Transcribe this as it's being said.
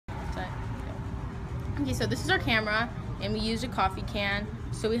Okay, so this is our camera, and we used a coffee can,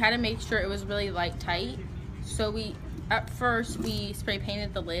 so we had to make sure it was really light tight. So at first we spray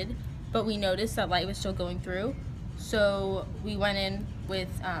painted the lid, but we noticed that light was still going through, so we went in with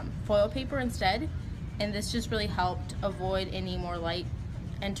foil paper instead, and this just really helped avoid any more light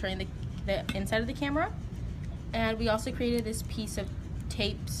entering the inside of the camera. And we also created this piece of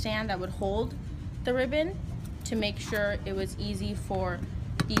tape stand that would hold the ribbon to make sure it was easy for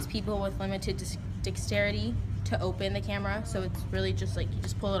these people with limited dexterity to open the camera, so it's really just like you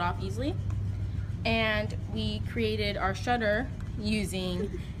just pull it off easily. And we created our shutter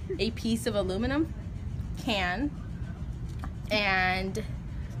using a piece of aluminum can and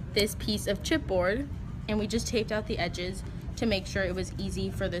this piece of chipboard, and we just taped out the edges to make sure it was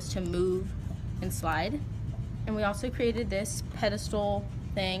easy for this to move and slide. And we also created this pedestal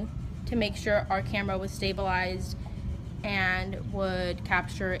thing to make sure our camera was stabilized and would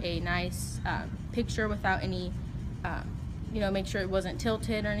capture a nice picture without any, make sure it wasn't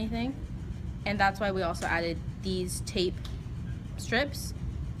tilted or anything. And that's why we also added these tape strips,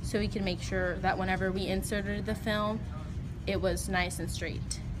 so we can make sure that whenever we inserted the film, it was nice and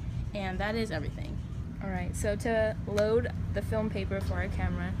straight. And that is everything. Alright, so to load the film paper for our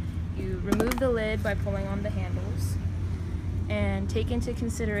camera, you remove the lid by pulling on the handles, and take into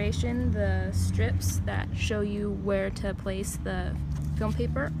consideration the strips that show you where to place the film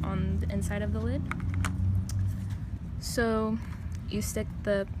paper on the inside of the lid. So you stick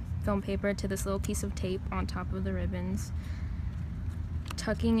the film paper to this little piece of tape on top of the ribbons,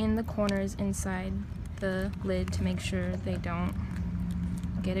 tucking in the corners inside the lid to make sure they don't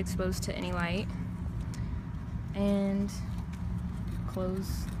get exposed to any light, and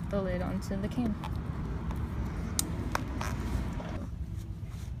close the lid onto the can.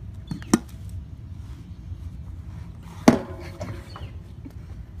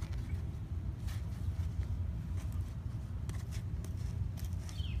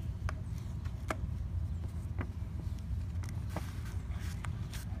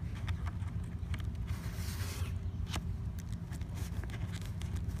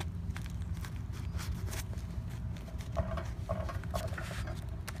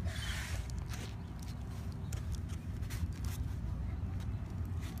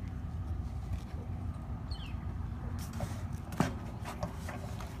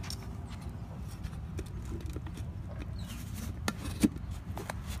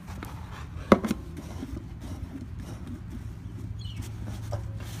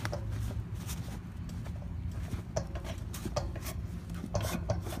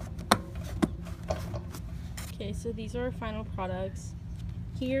 Okay, so these are our final products.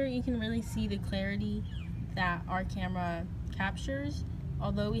 Here you can really see the clarity that our camera captures.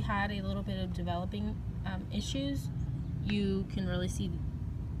 Although we had a little bit of developing issues, you can really see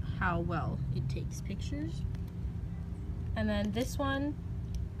how well it takes pictures. And then this one,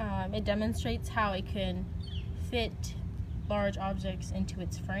 it demonstrates how it can fit large objects into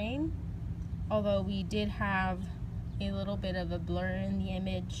its frame. Although we did have a little bit of a blur in the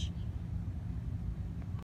image